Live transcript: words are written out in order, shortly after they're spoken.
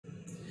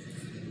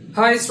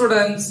Hi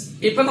students,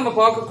 இப்போ நம்ம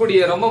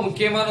பார்க்கக்கூடிய ரொம்ப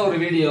முக்கியமான ஒரு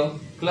வீடியோ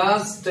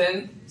class 10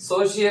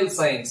 social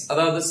science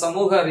அதாவது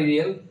சமூக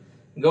அறிவியல்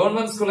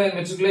government school and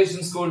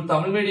matriculation school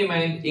Tamil medium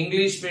and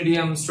English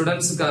medium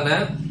ஸ்டூடண்ட்ஸ்க்கான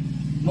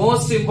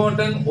most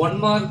important 1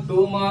 mark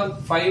 2 mark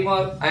 5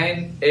 mark and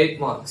 8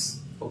 marks.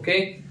 Okay,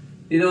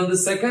 இது வந்து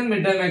செகண்ட்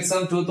மிட் டர்ம்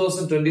எக்ஸாம்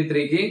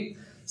 2023 க்கு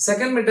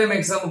செகண்ட் மிட் டர்ம்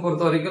எக்ஸாம்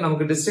பொறுத்த வரைக்கும்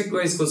நமக்கு டிஸ்ட்ரிக்ட்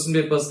வைஸ் क्वेश्चन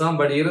பேப்பர்ஸ் தான்.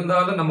 பட்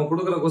இருந்தாலும் நம்ம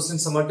கொடுக்கிற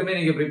क्वेश्चंस மட்டுமே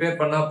நீங்க ப்ரிப்பேர்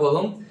பண்ணா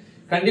போதும்.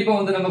 கண்டிப்பா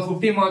வந்து நம்ம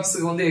 50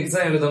 மார்க்ஸ்க்கு வந்து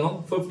எக்ஸாம் எழுதணும்.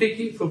 50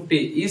 க்கு 50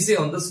 ஈஸியா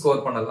வந்து ஸ்கோர்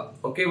பண்ணலாம்.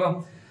 ஓகேவா?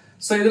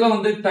 சோ இதுல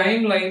வந்து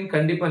டைம் லைன்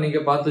கண்டிப்பா நீங்க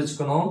பார்த்து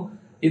வச்சுக்கணும்.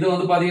 இது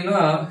வந்து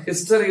பாத்தீங்கன்னா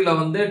ஹிஸ்டரியில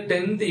வந்து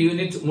 10th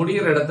யூனிட்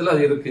முடிகிற இடத்துல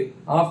அது இருக்கு.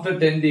 After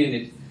 10th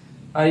unit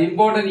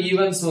important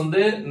events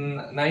வந்து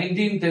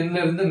 1910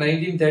 ல இருந்து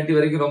 1930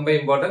 வரைக்கும் ரொம்ப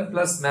இம்பார்ட்டன்ட்.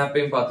 பிளஸ்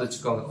மேப்பையும் பார்த்து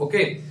வச்சுக்கோங்க.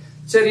 ஓகே,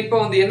 சரி, இப்போ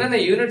வந்து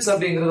என்னென்ன யூனிட்ஸ்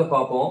அப்படிங்கறத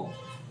பார்ப்போம்.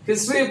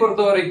 ஹிஸ்டரியை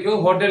பொறுத்த வரைக்கும்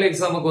ஹோட்டல்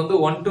எக்ஸாமுக்கு வந்து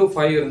 1 to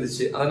 5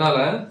 இருந்துச்சு. அதனால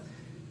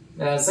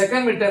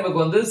செகண்ட் மிட் டர்முக்கு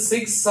வந்து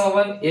 6,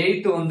 7,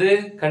 8 வந்து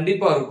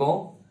கண்டிப்பா இருக்கும்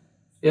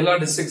எல்லா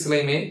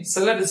டிஸ்ட்ரிக்ட்ஸ்லயுமே.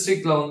 சில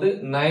டிஸ்ட்ரிக்ட்ல வந்து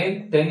 9,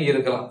 10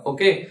 இருக்கலாம்.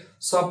 ஓகே,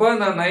 சோ அப்ப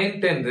நான் 9,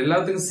 10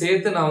 எல்லாத்துக்கும்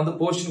சேர்த்து நான் வந்து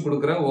போர்ஷன்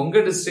கொடுக்குறேன்.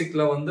 உங்க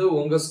டிஸ்ட்ரிக்ட்ல வந்து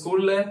உங்க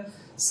ஸ்கூல்ல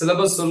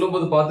சிலபஸ் சொல்லும்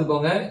போது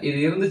பாத்துக்கோங்க. இது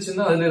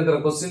இருந்துச்சுன்னா அதுல இருக்கிற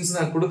क्वेश्चंस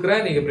நான்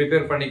கொடுக்குறேன், நீங்க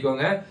ப்ரிப்பேர்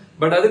பண்ணிக்கோங்க.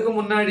 பட் அதுக்கு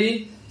முன்னாடி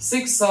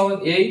 6, 7,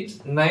 8,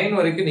 9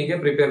 வரைக்கும் நீங்க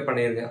ப்ரிப்பேர்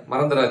பண்ணிருங்க,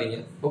 மறந்துடாதீங்க.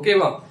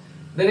 ஓகேவா?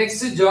 The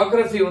next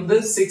geography வந்து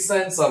 6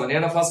 and 7.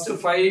 ஏன்னா first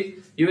 5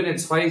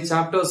 units 5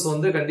 chapters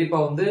வந்து கண்டிப்பா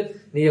வந்து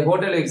நீங்க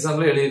ஹோட்டல்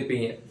எக்ஸாம்ல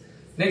எழுதிருப்பீங்க.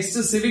 நெக்ஸ்ட்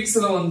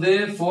சிவிக்ஸ்ல வந்து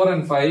 4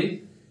 and 5,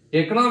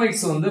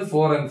 எக்கனாமிக்ஸ் வந்து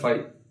 4 and 5.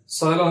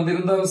 சோ அதுல வந்து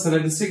இருந்தாலும் சில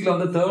டிஸ்ட்ரிக்ட்ல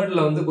வந்து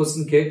தேர்ட்ல வந்து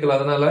क्वेश्चन கேட்கல.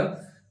 அதனால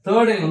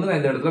தேர்ட் வந்து நான்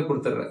இந்த இடத்துல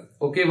கொடுத்துறேன்.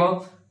 ஓகேவா?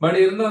 பட்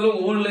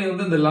இருந்தாலும் ஓன்லைன்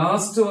வந்து இந்த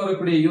லாஸ்ட்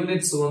வரக்கூடிய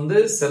யூனிட்ஸ் வந்து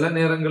சில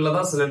நேரங்கள்ல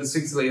தான் சில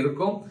டிஸ்ட்ரிக்ட்ஸ்ல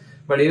இருக்கும்.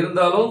 பட்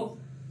இருந்தாலும்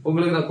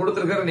உங்களுக்கு நான்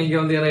கொடுத்திருக்கிறேன், நீங்க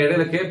வந்து என்ன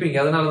இடையில கேட்பீங்க,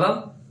 அதனாலதான்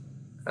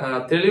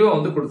தெளிவா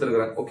வந்து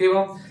கொடுத்திருக்கிறேன்.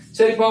 ஓகேவா?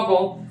 சரி,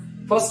 பாப்போம்.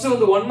 ஃபர்ஸ்ட்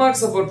வந்து 1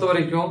 மார்க்ஸ் பொறுத்த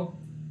வரைக்கும்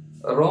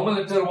Roman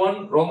letter 1,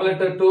 Roman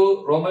letter 2,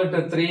 Roman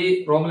letter 3,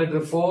 Roman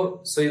letter 4.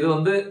 So இது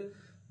வந்து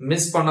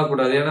மிஸ்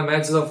பண்ணக்கூடாது. ஏன்னா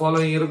மேட்ச் த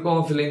ஃபாலோயிங்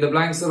இருக்கும், ஃபில்லிங் த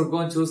பிளாங்க்ஸ்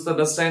இருக்கும், சூஸ் த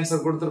பெஸ்ட்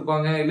ஆன்சர்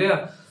கொடுத்திருப்பாங்க இல்லையா?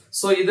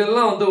 சோ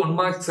இதெல்லாம் வந்து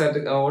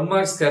 1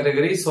 மார்க்ஸ்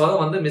கேட்டகரி. சோ அதை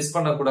வந்து மிஸ்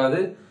பண்ணக்கூடாது.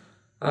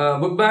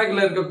 புக்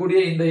பேக்ல இருக்கக்கூடிய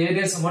இந்த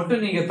ஏரியாஸ்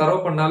மட்டும் நீங்க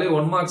தரவு பண்ணாலே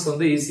 1 மார்க்ஸ்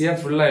வந்து ஈஸியா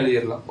ஃபுல்லா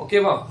எழுதிடலாம்.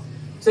 ஓகேவா?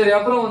 சரி,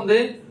 அப்புறம் வந்து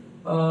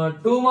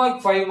 2 mark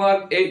 5 mark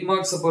 8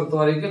 marks பொறுத்த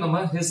வரைக்கும் நம்ம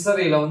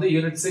ஹிஸ்டரியில வந்து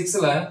unit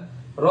 6ல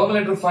Roman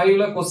letter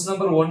 5ல question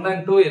number 1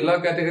 and 2 எல்லா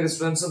கேட்டகரி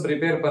ஸ்டூடண்ட்ஸும்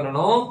ப்ரிப்பேர்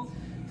பண்ணனும்.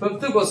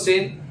 5th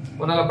क्वेश्चन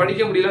உன்னால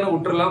படிக்க முடியலன்னு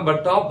விட்டுறலாம்,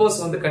 பட் டாப்பர்ஸ்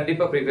வந்து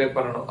கண்டிப்பா ப்ரிப்பேர்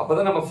பண்ணனும்.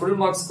 அப்பதான் நம்ம ஃபுல்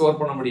மார்க்ஸ் ஸ்கோர்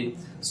பண்ண முடியும்.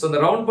 சோ இந்த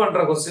ரவுண்ட்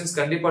பண்ற क्वेश्चंस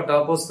கண்டிப்பா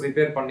டாப்பர்ஸ்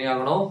ப்ரிப்பேர் பண்ணி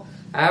ஆகணும்.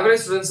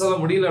 ஆவரேஜ் ஸ்டூடண்ட்ஸால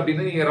முடியல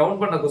அப்படினா நீங்க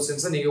ரவுண்ட் பண்ண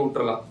क्वेश्चंस நீங்க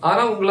விட்டுறலாம்.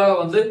 ஆனா உங்களால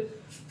வந்து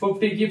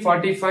 50 க்கு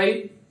 45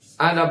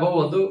 and above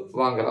வந்து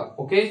வாங்கலாம்.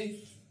 Okay,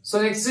 so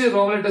next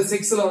Roman letter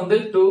 6ல வந்து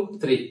 2,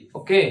 3.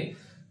 okay,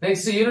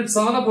 next unit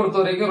 7 பொறுத்த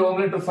வரைக்கும்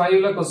Roman letter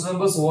 5ல question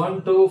numbers 1,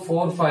 2,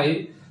 4, 5.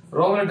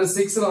 Roman letter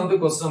 6ல வந்து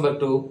question number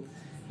 2.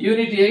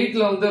 unit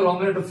 8ல வந்து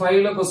Roman letter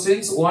 5ல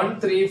questions 1,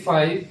 3,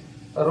 5.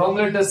 Roman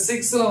letter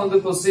 6ல வந்து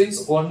questions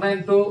 1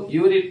 and 2.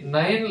 unit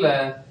 9ல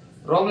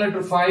Roman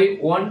letter 5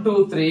 1, 2,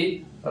 3.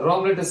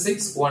 Roman letter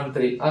 6 1,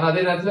 3. ஆனா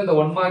அதே நேரத்துல இந்த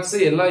 1 மார்க்ஸ்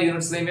எல்லா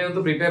யூனிட்ஸ்லயுமே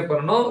வந்து ப்ரிப்பேர்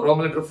பண்ணனும்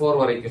Roman letter 4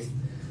 வரைக்கும்.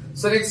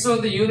 so next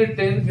வந்து unit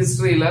 10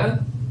 historyல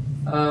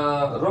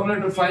Roman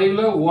letter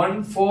 5ல 1,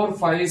 4,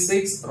 5,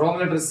 6. Roman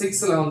letter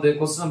 6ல வந்து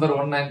question number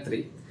 1 and 3.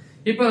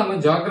 இப்போ நம்ம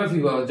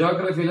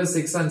ஜியோகிராஃபில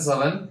 6 and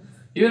 7.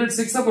 யூனிட்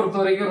 6 பொறுத்த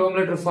வரைக்கும் Roman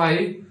letter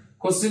 5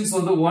 क्वेश्चंस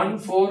வந்து 1,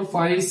 4,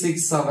 5,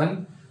 6, 7.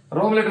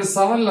 Roman letter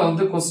 7ல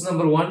வந்து question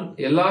number 1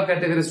 எல்லா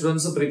கேட்டகரி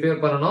ஸ்டூடண்ட்ஸும்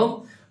ப்ரிப்பேர் பண்ணனும்.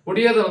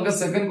 முடியாதவங்க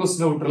செகண்ட்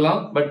क्वेश्चन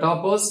விட்டுறலாம். பட்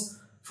டாப்பர்ஸ்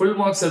ஃபுல்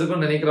மார்க்ஸ்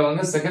எடுக்கணும்னு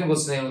நினைக்கிறவங்க செகண்ட்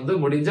क्वेश्चन வந்து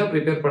முடிஞ்சா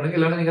ப்ரிப்பேர் பண்ணுங்க,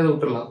 இல்லனா நீங்க அதை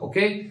விட்டுறலாம்.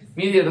 ஓகே,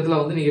 மீதி இடத்துல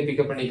வந்து நீங்க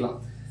பிக் அப் பண்ணிக்கலாம்.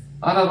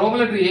 ஆனா ரோமன்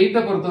லெட்டர்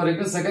 8 பொறுத்த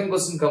வரைக்கும் செகண்ட்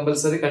क्वेश्चन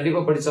கம்பல்சரி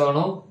கண்டிப்பா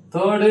படிச்சாகணும்.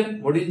 தேர்ட்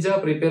முடிஞ்சா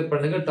ப்ரிப்பேர்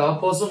பண்ணுங்க,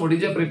 டாப்பர்ஸும்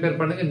முடிஞ்சா ப்ரிப்பேர்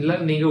பண்ணுங்க, இல்ல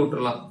நீங்க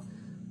விட்டுறலாம்.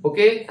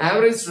 ஓகே,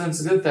 ஆவரேஜ்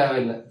ஸ்டூடண்ட்ஸ்க்கு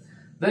தேவையில்லை.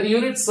 தென்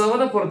யூனிட்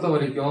 7 பொறுத்த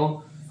வரைக்கும்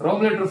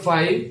Roman letter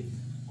 5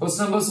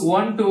 question numbers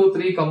 1, 2,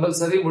 3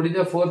 compulsory,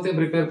 முடிஞ்சா 4th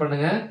ப்ரிப்பேர்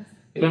பண்ணுங்க,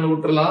 இல்லனா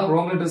விட்டுறலாம்.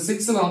 ரோமன் லெட்டர்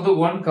 6ல வந்து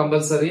 1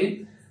 கம்பல்சரி.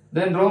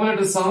 தென் ரோமன்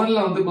லெட்டர்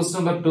 7ல வந்து question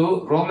number 2.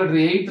 Roman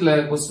letter 8ல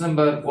question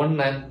number 1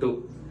 and 2.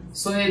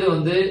 So இது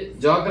வந்து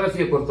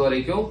ஜியோகிராஃபியை பொறுத்த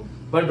வரைக்கும்.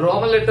 பட்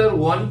ரோமன் லெட்டர்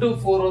 1 to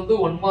 4 வந்து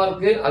 1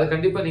 மார்க். அது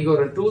கண்டிப்பா நீங்க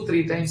ஒரு 2,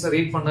 3 டைம்ஸ்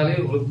ரீட் பண்ணாலே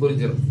உங்களுக்கு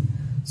புரிஞ்சிடும்.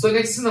 சோ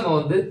நெக்ஸ்ட் நம்ம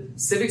வந்து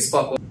சிவிக்ஸ்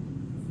பார்ப்போம்.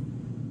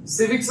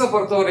 சிவிக்ஸ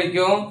பொறுத்த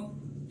வரைக்கும்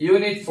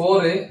யூனிட்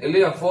 4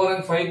 இல்லையா, 4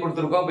 and 5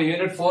 கொடுத்திருக்கோம். அப்ப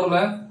unit 4ல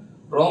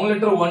Roman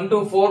letter 1 to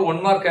 4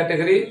 1 mark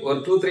category ஒரு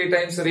 2, 3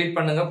 டைம்ஸ் ரீட்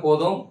பண்ணுங்க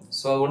போதும்.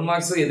 சோ 1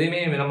 மார்க்ஸ்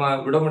எதையுமே நம்ம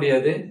விட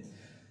முடியாது.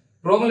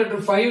 ரோமன்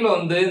லெட்டர் 5ல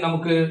வந்து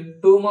நமக்கு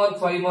 2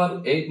 மார்க் 5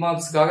 மார்க் 8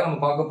 மார்க்ஸ்க்காக நம்ம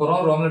பார்க்க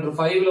போறோம். ரோமன் லெட்டர்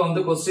 5ல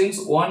வந்து क्वेश्चंस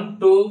 1,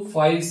 2,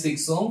 5,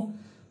 6.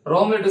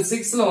 ரோமன் லெட்டர்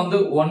 6ல வந்து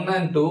 1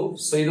 and 2.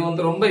 சோ இது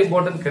வந்து ரொம்ப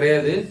இம்பார்ட்டன்ட்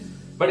கிடையாது.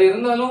 பட்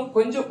இருந்தாலும்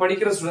கொஞ்சம்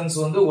படிக்கிற ஸ்டூடண்ட்ஸ்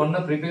வந்து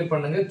 1 ப்ரிப்பேர்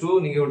பண்ணுங்க, 2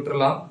 நீங்க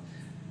விட்டுறலாம்.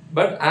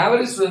 பட்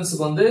ஆவரேஜ்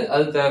ஸ்டூடெண்ட்ஸ்க்கு வந்து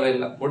அது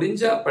தேவையில்லை.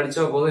 முடிஞ்சா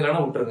படிச்சா போதும்,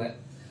 இல்லைன்னா விட்டுருங்க.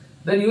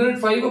 தென்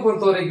யூனிட் 5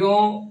 பொறுத்த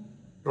வரைக்கும்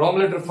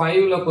ரோமன் லெட்டர்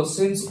 5ல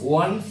கொஸ்டின்ஸ்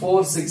 1, 4,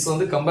 6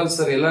 வந்து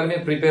கம்பல்சரி எல்லாருமே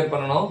ப்ரிப்பேர்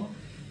பண்ணணும்.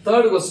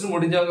 தேர்ட் கொஸ்டின்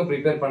முடிஞ்சவங்க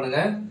ப்ரிப்பேர் பண்ணுங்க.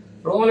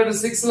 Roman letter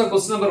 6ல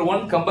question number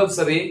 1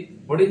 compulsory,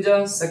 முடிஞ்சா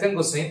செகண்ட்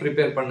கொஸ்டினையும்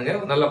ப்ரிப்பேர் பண்ணுங்க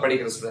நல்லா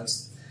படிக்கிற ஸ்டூடெண்ட்ஸ்.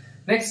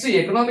 நெக்ஸ்ட்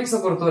எக்கனாமிக்ஸை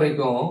பொறுத்த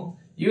வரைக்கும்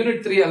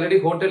யூனிட் 3 ஆல்ரெடி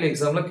ஹோட்டல்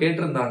எக்ஸாம்ல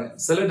கேட்டிருந்தாங்க,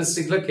 சில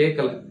டிஸ்ட்ரிக்ட்ல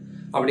கேட்கல.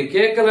 அப்படி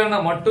கேட்கலன்னா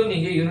மட்டும்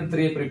நீங்க யூனிட்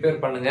 3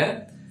 ப்ரிப்பேர் பண்ணுங்க.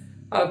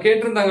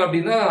 கேட்டிருந்தாங்க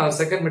அப்படின்னா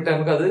செகண்ட் மிட்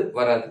டைமுக்கு அது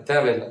வராது,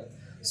 தேவையில்லை.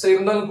 சோ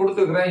இருந்தாலும்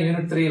கொடுத்துருக்கிறேன்.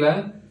 Unit 3ல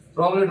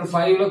Roman letter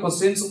 5ல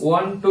questions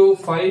 1 to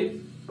 5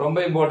 ரொம்ப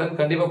இம்பார்ட்டன்ட்,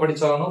 கண்டிப்பா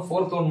படிச்சாகணும்.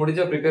 ஃபோர்த் ஒன்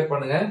முடிஞ்சா ப்ரிப்பேர்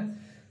பண்ணுங்க,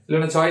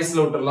 இல்லைன்னா சாய்ஸ்ல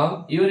விட்டுறலாம்.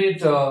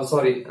 யூனிட்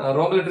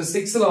ரோமன் லெட்டர்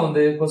 6ல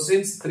வந்து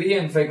questions 3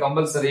 and 5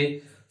 compulsory.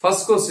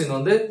 First question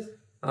வந்து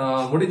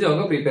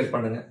முடிஞ்சவங்க ப்ரிப்பேர்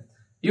பண்ணுங்க.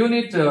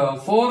 யூனிட்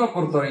 4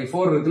 பொறுத்தவரை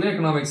 4 இருக்குல்ல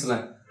எக்கனாமிக்ஸ்ல,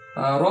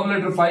 ரோமன்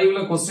லெட்டர் 5ல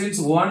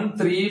கொஸ்டின்ஸ் 1,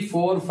 3,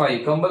 4, 5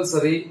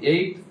 கம்பல்சரி.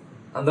 8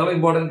 அந்த அளவு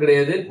இம்பார்ட்டன்ட்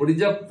கிடையாது,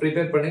 முடிஞ்சா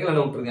ப்ரிப்பேர் பண்ணுங்க,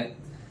 இல்லைன்னா விட்டுருங்க.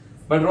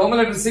 பட் ரோமன்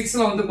லெட்டர்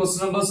 6ல வந்து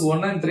கொஸ்டின் நம்பர்ஸ்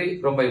 1 and 3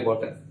 ரொம்ப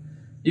இம்பார்ட்டன்ட்.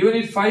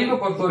 யூனிட் 5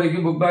 பொறுத்த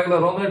வரைக்கும் புக் பேக்ல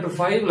ரோமன் லெட்டர்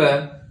 5ல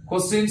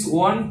கொஸ்டின்ஸ்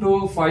 1, 2,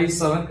 5,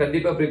 7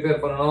 கண்டிப்பா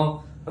ப்ரிப்பேர் பண்ணணும்.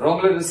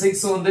 ரோமன் லெட்டர்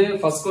 6 வந்து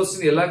ஃபர்ஸ்ட்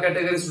கொஸ்டின் எல்லா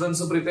கேட்டகரி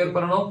ஸ்டூடெண்ட்ஸும் ப்ரிப்பேர்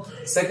பண்ணணும்.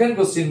 செகண்ட்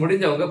கொஸ்டின்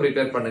முடிஞ்சவங்க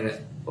ப்ரிப்பேர் பண்ணுங்க.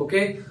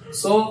 ஓகே,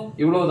 சோ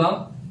இவ்வளவுதான்.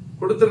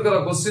 கொடுத்திருக்கிற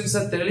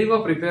கொஸ்டின்ஸை தெளிவா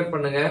ப்ரிப்பேர்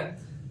பண்ணுங்க.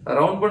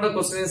 ரவுண்ட் பண்ண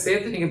கொஸ்டின்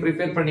சேர்த்து நீங்க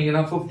ப்ரிப்பேர்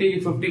பண்ணீங்கன்னா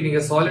 50-50 நீங்க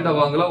சாலிடா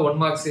வாங்கலாம், 1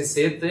 மார்க்ஸையும்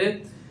சேர்த்து.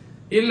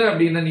 இல்ல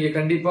அப்படின்னா நீங்க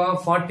கண்டிப்பா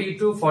 40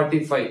 to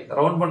 45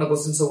 ரவுண்ட் பண்ண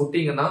கொஸ்டின்ஸை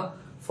விட்டீங்கன்னா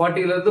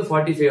 40ல இருந்து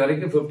 45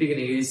 வரைக்கும் 50க்கு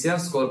நீங்க ஈஸியா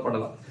ஸ்கோர்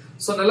பண்ணலாம்.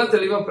 சோ நல்லா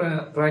தெளிவா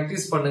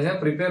பிராக்டிஸ் பண்ணுங்க,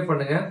 ப்ரிப்பேர்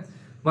பண்ணுங்க.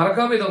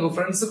 மறக்காம இதை உங்க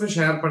ஃப்ரெண்ட்ஸுக்கு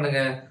ஷேர்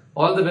பண்ணுங்க.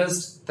 All the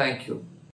best. தேங்க்யூ.